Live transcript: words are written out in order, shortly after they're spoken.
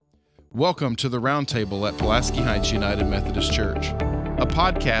Welcome to the Roundtable at Pulaski Heights United Methodist Church, a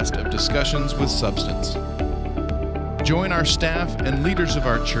podcast of discussions with substance. Join our staff and leaders of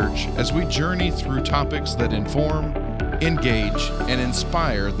our church as we journey through topics that inform, engage, and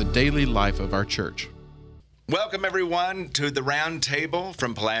inspire the daily life of our church. Welcome, everyone, to the Roundtable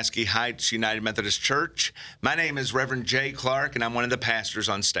from Pulaski Heights United Methodist Church. My name is Reverend Jay Clark, and I'm one of the pastors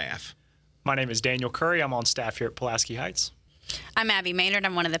on staff. My name is Daniel Curry. I'm on staff here at Pulaski Heights. I'm Abbey Maynard.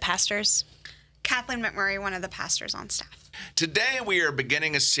 I'm one of the pastors. Kathleen McMurray, one of the pastors on staff. Today we are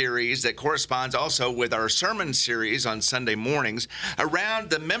beginning a series that corresponds also with our sermon series on Sunday mornings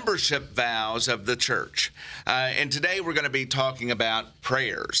around the membership vows of the church. And today we're going to be talking about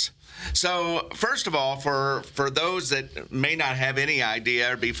prayers. So first of all, for those that may not have any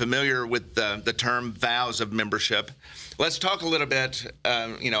idea or be familiar with the term vows of membership, let's talk a little bit,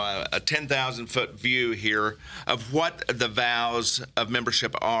 a 10,000-foot view here of what the vows of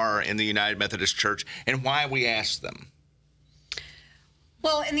membership are in the United Methodist Church and why we ask them.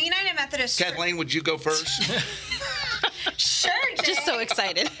 Well, in the United Methodist Church... Kathleen, would you go first? Sure, Jay. Just so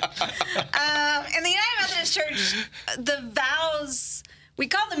excited. In the United Methodist Church, the vows... We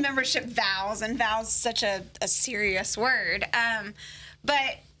call them membership vows, and vows such a serious word.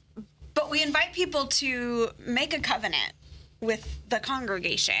 But we invite people to make a covenant with the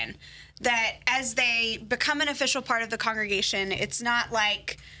congregation that as they become an official part of the congregation, it's not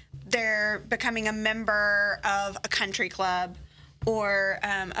like they're becoming a member of a country club or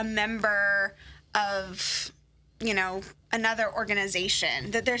a member of, another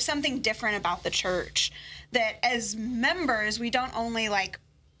organization, that there's something different about the church, that as members, we don't only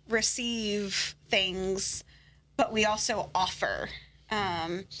receive things, but we also offer.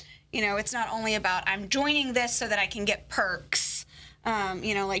 It's not only about I'm joining this so that I can get perks,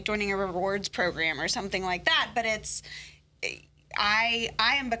 like joining a rewards program or something like that, but it's I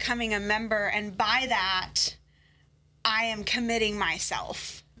am becoming a member, and by that, I am committing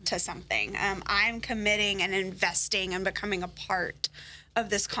myself to something. I'm committing and investing and becoming a part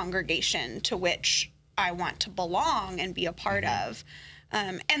of this congregation to which I want to belong and be a part of.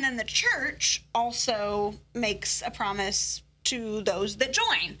 And then the church also makes a promise to those that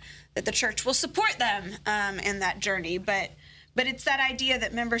join, that the church will support them in that journey. But it's that idea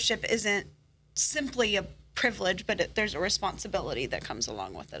that membership isn't simply a privilege, but there's a responsibility that comes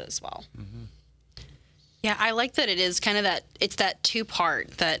along with it as well. Mm-hmm. Yeah, I like that it is kind of it's that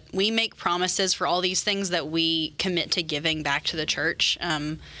two-part, that we make promises for all these things that we commit to giving back to the church,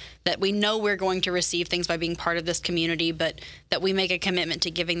 that we know we're going to receive things by being part of this community, but that we make a commitment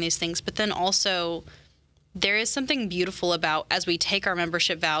to giving these things. But then also, there is something beautiful about as we take our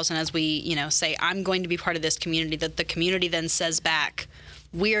membership vows and as we, say, I'm going to be part of this community, that the community then says back,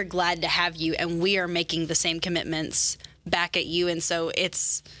 we are glad to have you, and we are making the same commitments back at you. And so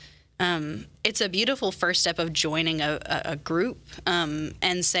it's a beautiful first step of joining a group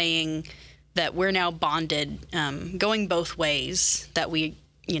and saying that we're now bonded, going both ways, that we,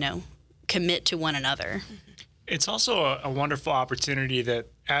 commit to one another. It's also a wonderful opportunity that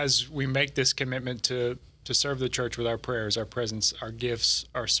as we make this commitment to serve the church with our prayers, our presence, our gifts,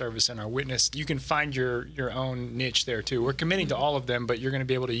 our service, and our witness, you can find your own niche there too. We're committing to all of them, but you're going to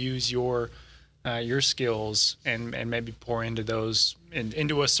be able to use your skills and maybe pour into those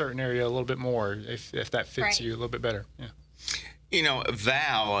into a certain area a little bit more if that fits you a little bit better. Yeah.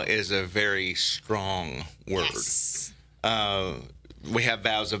 Vow is a very strong word. Yes. We have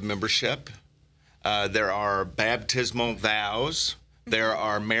vows of membership. There are baptismal vows. There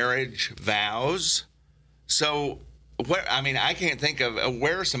are marriage vows. So, I can't think of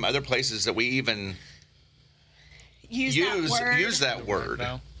where are some other places that we even use that word.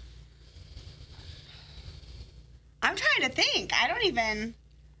 No. I'm trying to think. I don't even...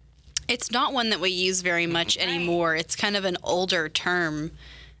 It's not one that we use very much anymore. It's kind of an older term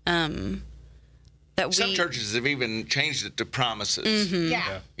that Some churches have even changed it to promises. Mm-hmm.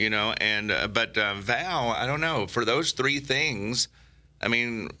 Yeah. But vow, I don't know. For those three things,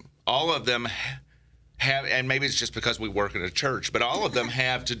 all of them have, and maybe it's just because we work in a church, but all of them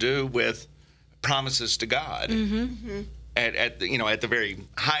have to do with promises to God at the very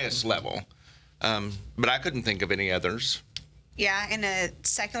highest level. But I couldn't think of any others. Yeah, in a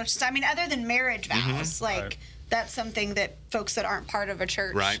secular society. Other than marriage vows, that's something that folks that aren't part of a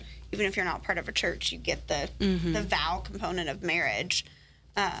church, even if you're not part of a church, you get the vow component of marriage.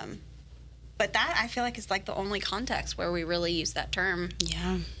 But that, I feel like, is the only context where we really use that term.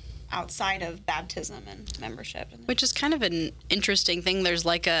 Yeah. Outside of baptism and membership. Which is kind of an interesting thing. There's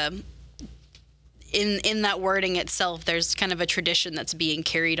in that wording itself, there's kind of a tradition that's being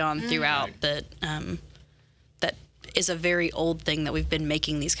carried on throughout that is a very old thing that we've been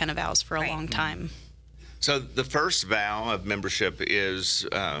making these kind of vows for a long time. So the first vow of membership is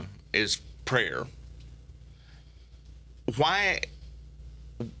prayer. Why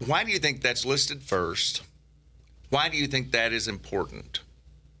do you think that's listed first? Why do you think that is important?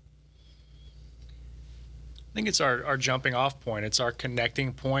 I think it's our jumping off point. It's our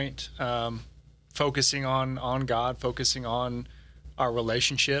connecting point, focusing on God, focusing on our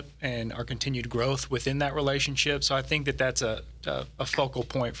relationship and our continued growth within that relationship. So I think that's a focal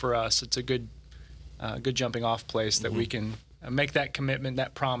point for us. It's a good jumping off place that we can make that commitment,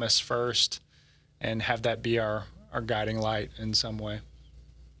 that promise first, and have that be our guiding light in some way.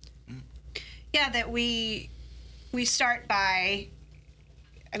 Yeah, that we start by,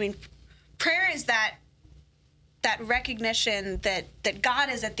 prayer is that recognition that God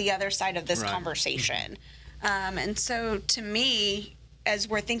is at the other side of this conversation. And so to me, as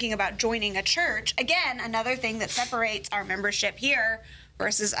we're thinking about joining a church, again, another thing that separates our membership here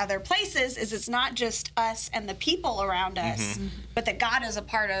versus other places is it's not just us and the people around us, but that God is a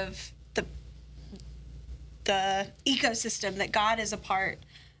part of the ecosystem, that God is a part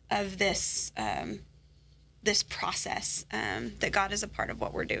of this this process, that God is a part of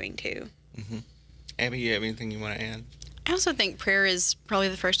what we're doing too. Abby, you have anything you want to add? I also think prayer is probably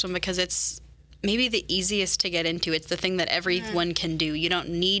the first one because it's maybe the easiest to get into. It's the thing that everyone can do. You don't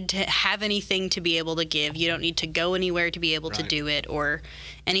need to have anything to be able to give. You don't need to go anywhere to be able to do it or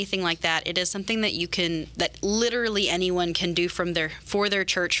anything like that. It is something that that literally anyone can do for their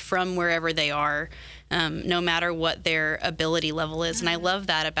church from wherever they are, no matter what their ability level is. And I love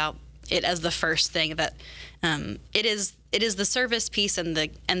that about it as the first thing, that it is the service piece and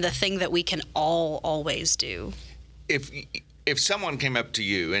the thing that we can all always do. If someone came up to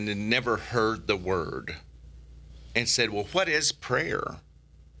you and had never heard the word and said, well, what is prayer?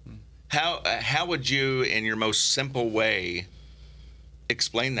 How would you, in your most simple way,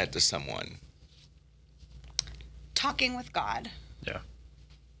 explain that to someone? Talking with God. Yeah.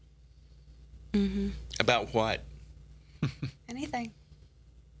 About what? Anything.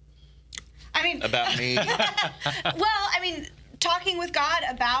 About me? Well, talking with God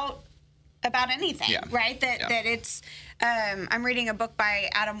about anything, right? That it's, I'm reading a book by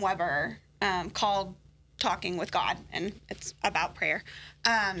Adam Weber called Talking with God, and it's about prayer.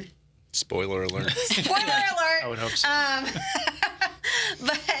 Spoiler alert. Spoiler alert. I would hope so.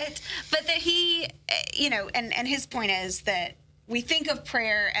 But that he, and his point is that we think of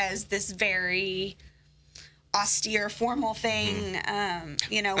prayer as this very austere, formal thing.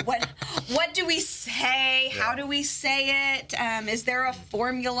 What do we say? How do we say it? Is there a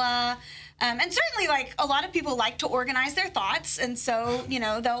formula? And certainly, a lot of people like to organize their thoughts, and so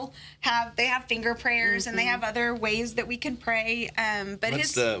they have finger prayers and they have other ways that we can pray. But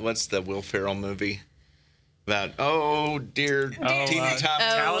what's the Will Ferrell movie about? Oh dear, teeny top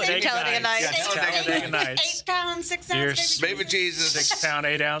Talladega Nights. Yes, Talladega Nights. 8 pounds, 6 ounce baby Jesus. 6 pound,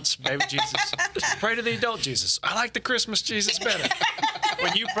 8 ounce baby Jesus. Pray to the adult Jesus. I like the Christmas Jesus better.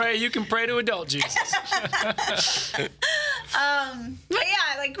 When you pray, you can pray to adult Jesus. But yeah,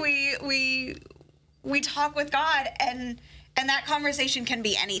 we talk with God, and that conversation can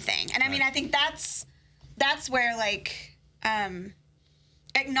be anything. And I think that's where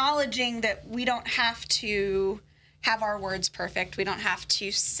acknowledging that we don't have to have our words perfect. We don't have to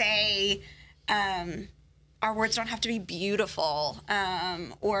say, our words don't have to be beautiful,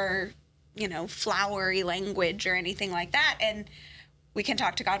 or flowery language or anything like that. And we can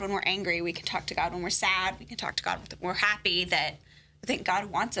talk to God when we're angry. We can talk to God when we're sad. We can talk to God when we're happy. That I think God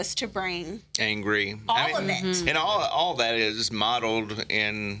wants us to bring angry, all of it, and all that is modeled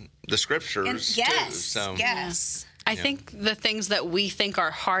in the scriptures too. So yes. I think the things that we think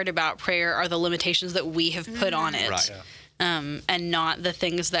are hard about prayer are the limitations that we have put on it, right. And not the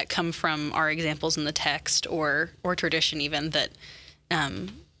things that come from our examples in the text or tradition even, that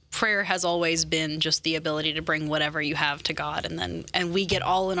prayer has always been just the ability to bring whatever you have to God, and we get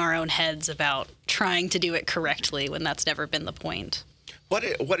all in our own heads about trying to do it correctly when that's never been the point. What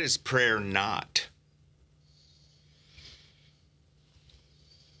is prayer not?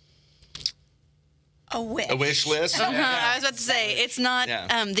 A wish. A wish list? I was about to say, it's not,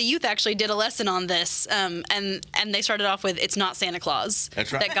 the youth actually did a lesson on this, and they started off with, it's not Santa Claus.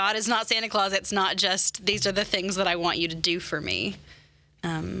 That's right. That God is not Santa Claus. It's not just, these are the things that I want you to do for me.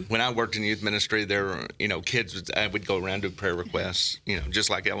 When I worked in youth ministry, there were, kids, I would go around to prayer requests, just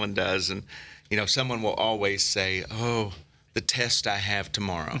like Ellen does. And, someone will always say, oh, the test I have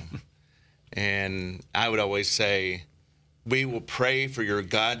tomorrow. And I would always say, we will pray for your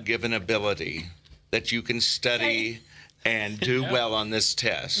God-given ability that you can study and do well on this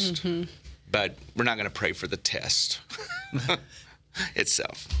test. but we're not going to pray for the test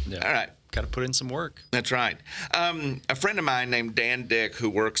itself. Yeah. All right. Got to put in some work. That's right. A friend of mine named Dan Dick, who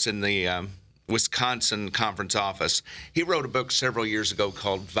works in the Wisconsin conference office, he wrote a book several years ago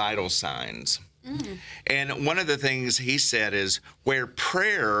called Vital Signs. And one of the things he said is where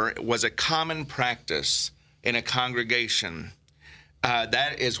prayer was a common practice in a congregation,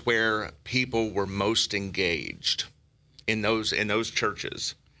 that is where people were most engaged in those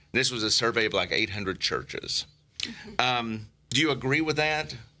churches. This was a survey of like 800 churches. Do you agree with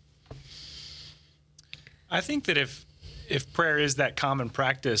that? I think that if prayer is that common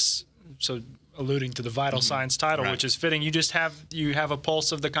practice, so alluding to the Vital Signs title, Right. which is fitting, you have a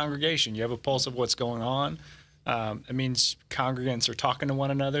pulse of the congregation. You have a pulse of what's going on. It means congregants are talking to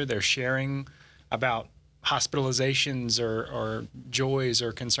one another. They're sharing about hospitalizations or joys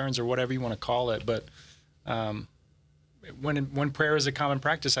or concerns or whatever you want to call it. But when prayer is a common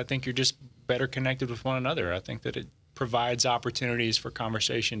practice, I think you're just better connected with one another. I think that it provides opportunities for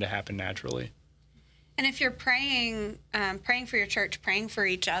conversation to happen naturally. And if you're praying for your church, praying for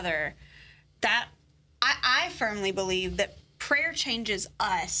each other, that I firmly believe that prayer changes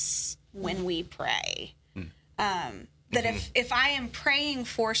us when we pray. That if I am praying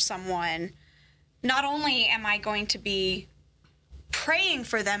for someone, not only am I going to be praying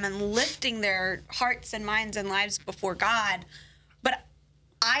for them and lifting their hearts and minds and lives before God, but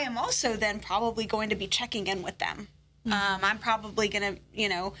I am also then probably going to be checking in with them. I'm probably going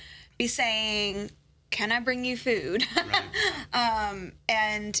to, be saying, can I bring you food? Right.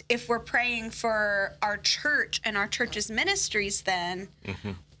 And if we're praying for our church and our church's ministries, then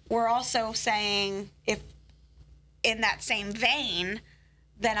we're also saying, if in that same vein,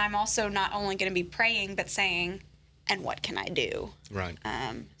 then I'm also not only going to be praying, but saying, and what can I do? Right.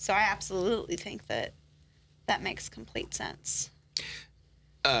 So I absolutely think that makes complete sense.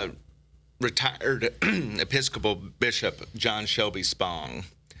 Retired Episcopal Bishop John Shelby Spong,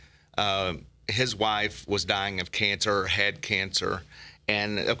 his wife was dying of cancer, or had cancer,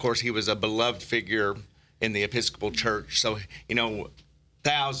 and of course he was a beloved figure in the Episcopal Church. So,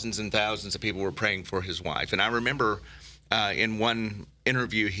 thousands and thousands of people were praying for his wife. And I remember in one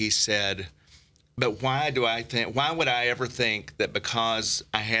interview he said, but why would I ever think that because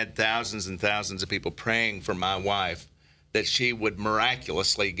I had thousands and thousands of people praying for my wife that she would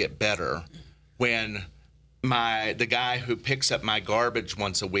miraculously get better when the guy who picks up my garbage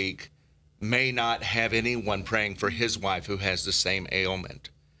once a week may not have anyone praying for his wife who has the same ailment.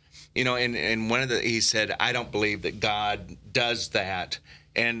 And he said, I don't believe that God does that.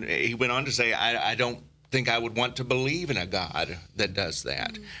 And he went on to say, I don't think I would want to believe in a God that does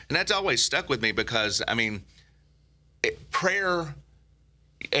that. And that's always stuck with me because, prayer,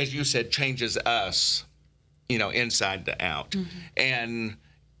 as you said, changes us, inside to out. And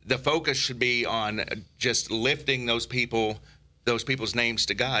the focus should be on just lifting those people's names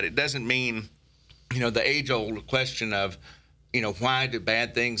to God. It doesn't mean, the age-old question of, why do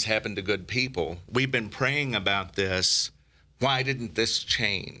bad things happen to good people? We've been praying about this. Why didn't this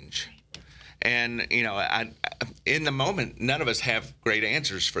change? And, in the moment, none of us have great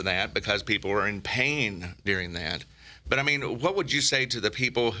answers for that because people are in pain during that. But, what would you say to the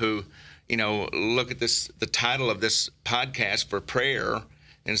people who, look at the title of this podcast for prayer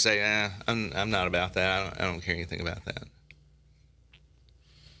and say, I'm not about that. I don't care anything about that.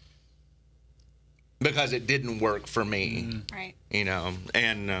 Because it didn't work for me. Right. And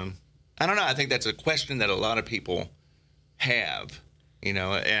I don't know. I think that's a question that a lot of people have.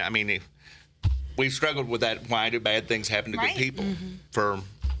 We've struggled with that. Why do bad things happen to good people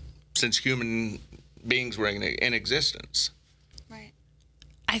since human beings were in existence? Right.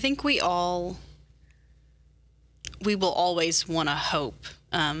 I think we will always want to hope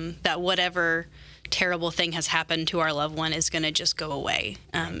that whatever terrible thing has happened to our loved one is going to just go away.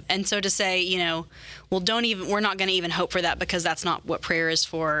 And so to say, we're not going to even hope for that because that's not what prayer is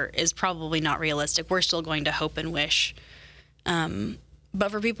for, is probably not realistic. We're still going to hope and wish. But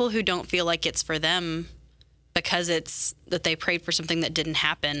for people who don't feel like it's for them because it's that they prayed for something that didn't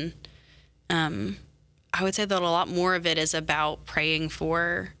happen, I would say that a lot more of it is about praying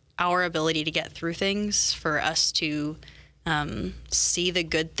for our ability to get through things, for us to see the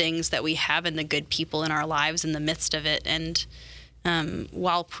good things that we have and the good people in our lives in the midst of it. And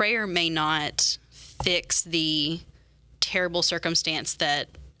while prayer may not fix the terrible circumstance that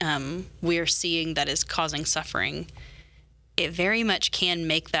we are seeing that is causing suffering, it very much can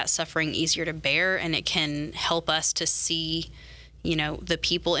make that suffering easier to bear, and it can help us to see, the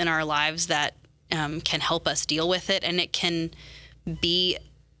people in our lives that can help us deal with it, and it can be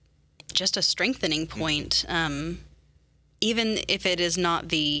just a strengthening point. Even if it is not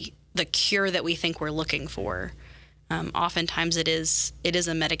the the cure that we think we're looking for. Oftentimes it is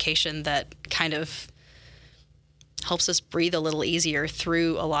a medication that kind of helps us breathe a little easier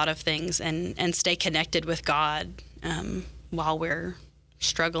through a lot of things and stay connected with God while we're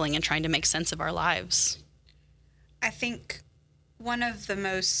struggling and trying to make sense of our lives. I think one of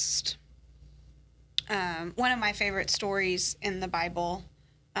my favorite stories in the Bible,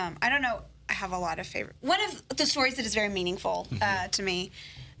 I don't know, I have a lot of favorite. One of the stories that is very meaningful to me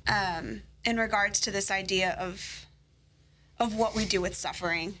in regards to this idea of what we do with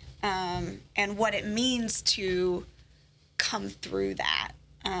suffering and what it means to come through that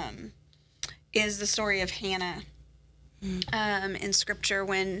is the story of Hannah in Scripture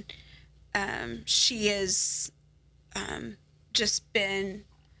when she is just been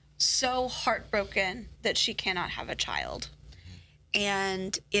so heartbroken that she cannot have a child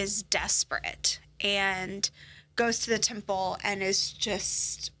and is desperate and goes to the temple and is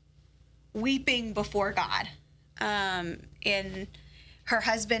just weeping before God. And her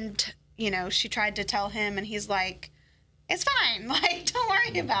husband, she tried to tell him and he's like, it's fine. Like, don't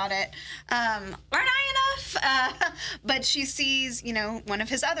worry about it. Aren't I enough? But she sees, one of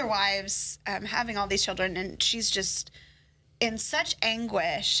his other wives having all these children, and she's just in such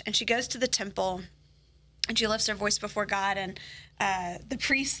anguish. And she goes to the temple, and she lifts her voice before God. And the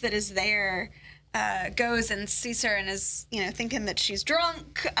priest that is there goes and sees her and is, thinking that she's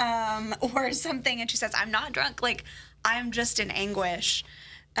drunk or something. And she says, I'm not drunk. Like, I'm just in anguish.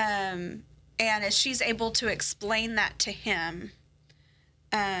 And as she's able to explain that to him,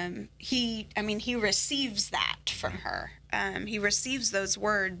 he receives that from her. He receives those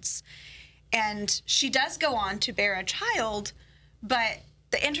words. And she does go on to bear a child. But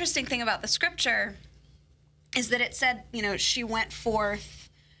the interesting thing about the Scripture is that it said, she went forth,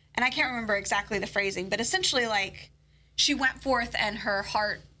 and I can't remember exactly the phrasing, but essentially, like, she went forth and her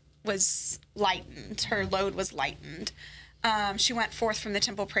heart was lightened. Her load was lightened. She went forth from the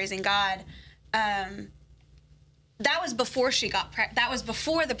temple praising God. That was before that was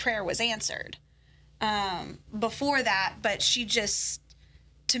before the prayer was answered. Before that, but she just,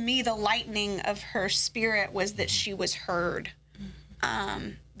 to me, the lightening of her spirit was that she was heard.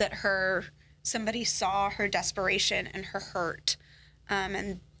 That somebody saw her desperation and her hurt.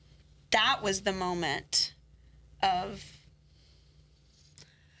 And that was the moment of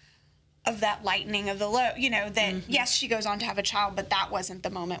that lightening of the load, that yes, she goes on to have a child, but that wasn't the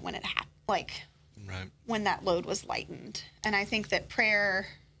moment when it happened, when that load was lightened. And I think that prayer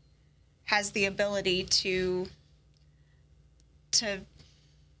has the ability to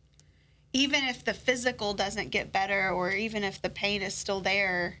even if the physical doesn't get better, or even if the pain is still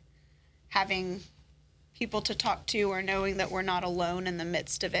there, having people to talk to or knowing that we're not alone in the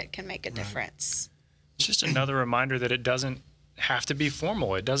midst of it can make a difference. It's just another reminder that it doesn't have to be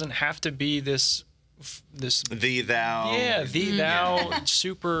formal. It doesn't have to be this thee thou. Yeah, thee thou,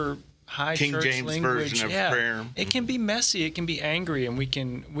 super high King church James language. version of prayer. It can be messy. It can be angry, and we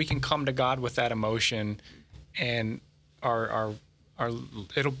can come to God with that emotion, and we'll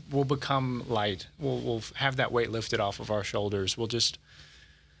become light. We'll have that weight lifted off of our shoulders.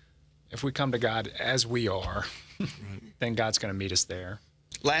 If we come to God as we are, then God's going to meet us there.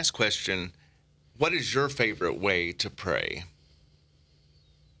 Last question. What is your favorite way to pray?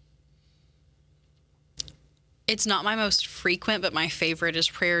 It's not my most frequent, but my favorite is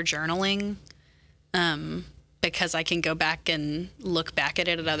prayer journaling, because I can go back and look back at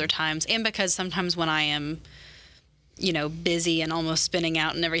it at other times, and because sometimes when I am, busy and almost spinning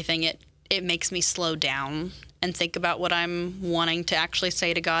out and everything, it makes me slow down and think about what I'm wanting to actually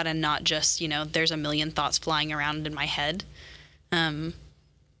say to God, and not just, there's a million thoughts flying around in my head.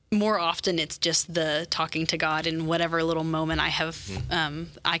 More often it's just the talking to God in whatever little moment I have,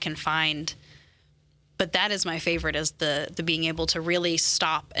 I can find. But that is my favorite, is the being able to really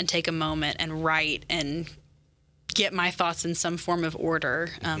stop and take a moment and write and get my thoughts in some form of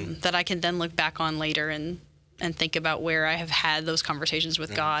order, that I can then look back on later and think about where I have had those conversations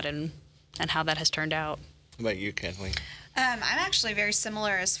with God and how that has turned out. How about you, Kathleen? I'm actually very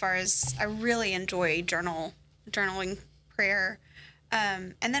similar as far as I really enjoy journaling prayer.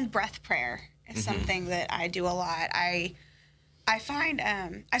 And then breath prayer is something that I do a lot. I find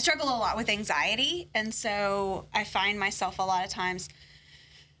I struggle a lot with anxiety, and so I find myself a lot of times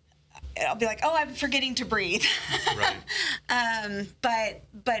I'll be like, oh, I'm forgetting to breathe. Right.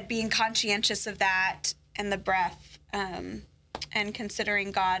 But being conscientious of that and the breath, and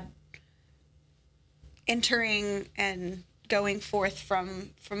considering God entering and going forth from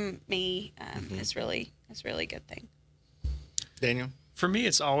me is really a good thing. Daniel? For me,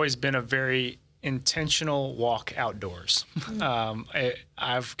 it's always been a very intentional walk outdoors.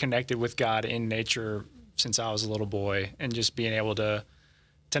 I've connected with God in nature since I was a little boy, and just being able to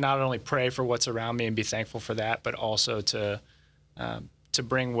not only pray for what's around me and be thankful for that, but also to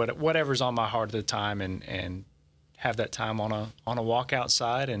bring whatever's on my heart at the time and have that time on a walk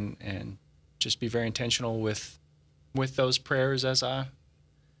outside and just be very intentional with those prayers as I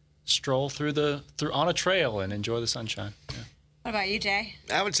stroll through on a trail and enjoy the sunshine. Yeah. What about you, Jay?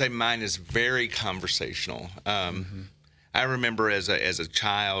 I would say mine is very conversational. I remember as a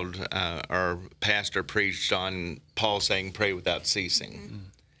child, our pastor preached on Paul saying, "Pray without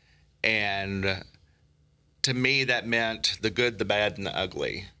ceasing," and to me that meant the good, the bad, and the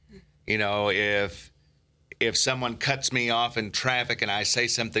ugly. You know, if someone cuts me off in traffic and I say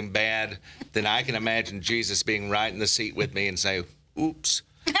something bad, then I can imagine Jesus being right in the seat with me and say, "Oops."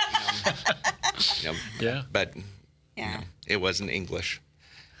 Yeah. But it wasn't English.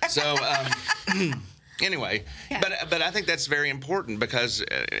 So anyway, but I think that's very important because,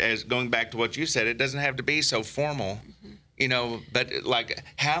 as going back to what you said, it doesn't have to be so formal, you know. But like,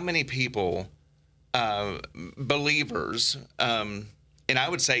 how many people, believers, and I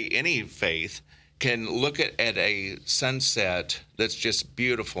would say any faith, can look at a sunset that's just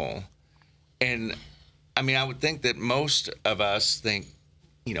beautiful, and I mean, I would think that most of us think,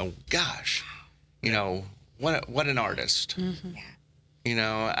 you know, gosh, you know, what an artist. Yeah. You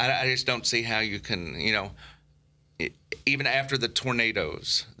know, I just don't see how you can, you know, even after the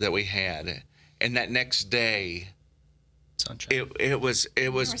tornadoes that we had, and that next day, Sunshine. it was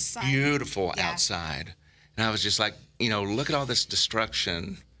beautiful Yeah. outside, and I was just like, you know, look at all this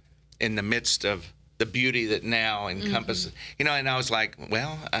destruction in the midst of the beauty that now encompasses, you know, and I was like,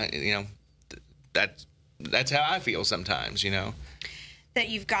 well, you know, that's how I feel sometimes, you know. That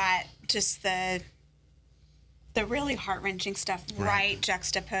you've got just the really heart-wrenching stuff right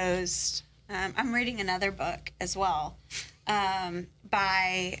juxtaposed. I'm reading another book as well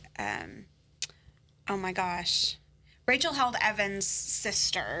by, oh my gosh, Rachel Held Evans'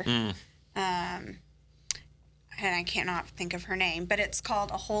 sister. And I cannot think of her name, but it's called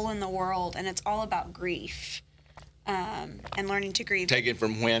A Hole in the World, and it's all about grief and learning to grieve. Taken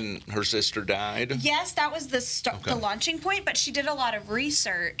from when her sister died? Yes, that was the launching point, but she did a lot of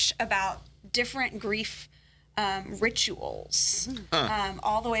research about different grief rituals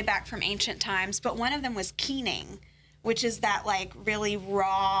all the way back from ancient times. But one of them was keening, which is that like really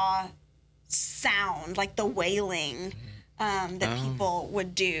raw sound, like the wailing that people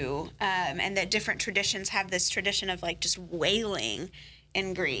would do, and that different traditions have this tradition of like just wailing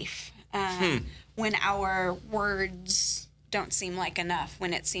in grief when our words don't seem like enough,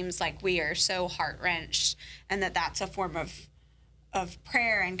 when it seems like we are so heart-wrenched, and that's a form of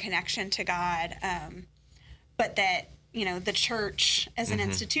prayer and connection to God, but that, you know, the church as an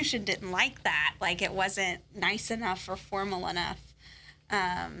institution didn't like that, like it wasn't nice enough or formal enough.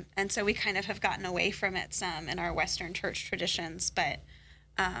 And so we kind of have gotten away from it some in our Western church traditions, but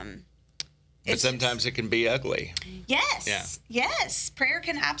sometimes it can be ugly. Yes. Yeah. Yes. Prayer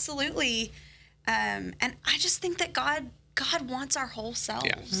can absolutely, and I just think that God wants our whole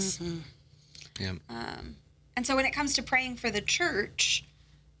selves. Yeah. And so when it comes to praying for the church,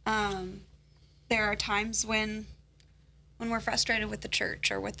 there are times when we're frustrated with the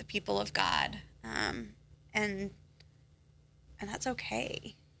church or with the people of God, and that's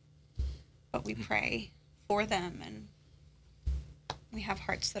okay. But we pray for them, and we have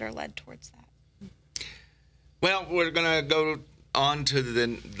hearts that are led towards that. Well, we're going to go on to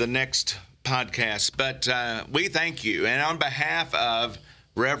the next podcast, but we thank you. And on behalf of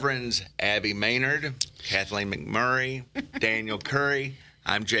Reverends Abbey Maynard, Kathleen McMurray, Daniel Curry,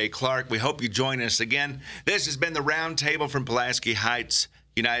 I'm Jay Clark. We hope you join us again. This has been the Roundtable from Pulaski Heights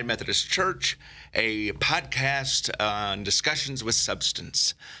United Methodist Church, a podcast on discussions with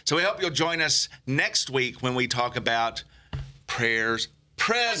substance. So we hope you'll join us next week when we talk about presents,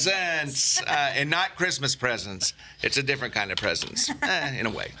 and not Christmas presents. It's a different kind of presents, in a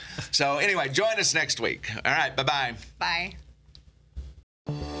way. So anyway, join us next week. All right, bye-bye. Bye.